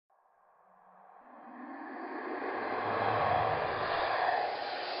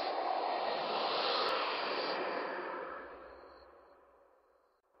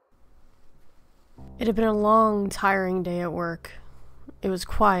It had been a long, tiring day at work. It was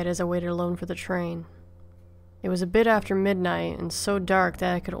quiet as I waited alone for the train. It was a bit after midnight and so dark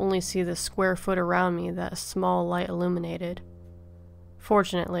that I could only see the square foot around me that a small light illuminated.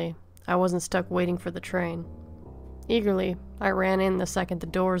 Fortunately, I wasn't stuck waiting for the train. Eagerly, I ran in the second the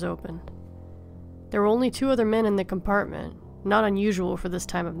doors opened. There were only 2 other men in the compartment, not unusual for this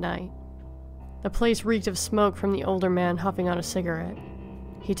time of night. The place reeked of smoke from the older man huffing on a cigarette.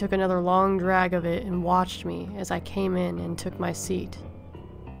 He took another long drag of it and watched me as I came in and took my seat.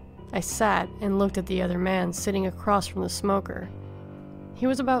 I sat and looked at the other man sitting across from the smoker. He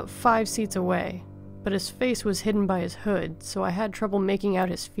was about 5 seats away, but his face was hidden by his hood, so I had trouble making out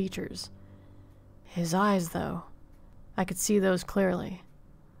his features. His eyes, though, I could see those clearly.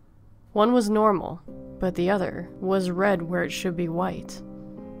 One was normal, but the other was red where it should be white.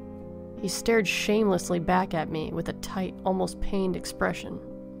 He stared shamelessly back at me with a tight, almost pained expression.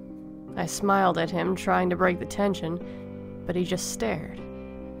 I smiled at him, trying to break the tension, but he just stared.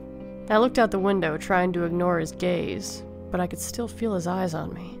 I looked out the window, trying to ignore his gaze, but I could still feel his eyes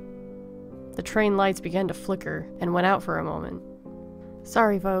on me. The train lights began to flicker and went out for a moment.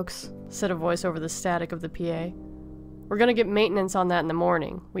 "Sorry, folks," said a voice over the static of the PA. "We're gonna get maintenance on that in the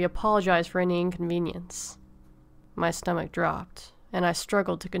morning. We apologize for any inconvenience." My stomach dropped, and I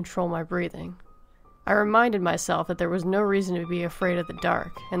struggled to control my breathing. I reminded myself that there was no reason to be afraid of the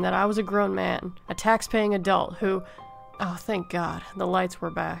dark, and that I was a grown man, a tax-paying adult who... Oh, thank God, the lights were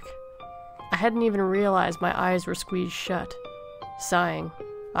back. I hadn't even realized my eyes were squeezed shut. Sighing,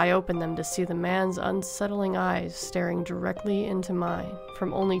 I opened them to see the man's unsettling eyes staring directly into mine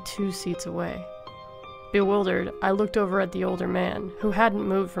from only 2 seats away. Bewildered, I looked over at the older man, who hadn't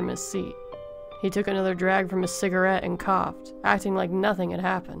moved from his seat. He took another drag from his cigarette and coughed, acting like nothing had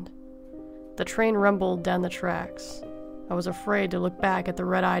happened. The train rumbled down the tracks. I was afraid to look back at the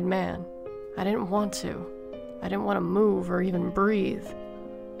red-eyed man. I didn't want to. I didn't want to move or even breathe.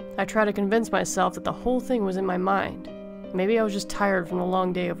 I tried to convince myself that the whole thing was in my mind. Maybe I was just tired from the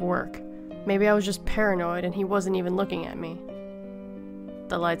long day of work. Maybe I was just paranoid and he wasn't even looking at me.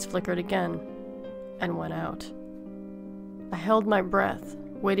 The lights flickered again and went out. I held my breath,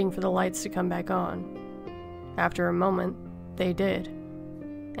 waiting for the lights to come back on. After a moment, they did,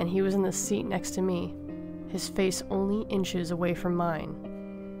 and he was in the seat next to me, his face only inches away from mine.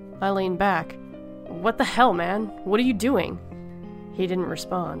 I leaned back. "What the hell, man? What are you doing?" He didn't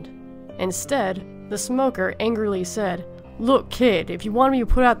respond. Instead, the smoker angrily said, "Look, kid, if you wanted me to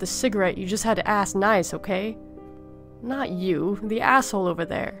put out the cigarette, you just had to ask nice, okay?" "Not you, the asshole over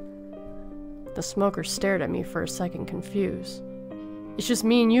there." The smoker stared at me for a second, confused. "It's just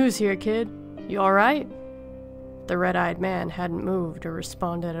me and yous here, kid. You alright?" The red-eyed man hadn't moved or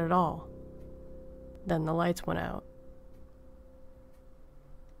responded at all. Then the lights went out.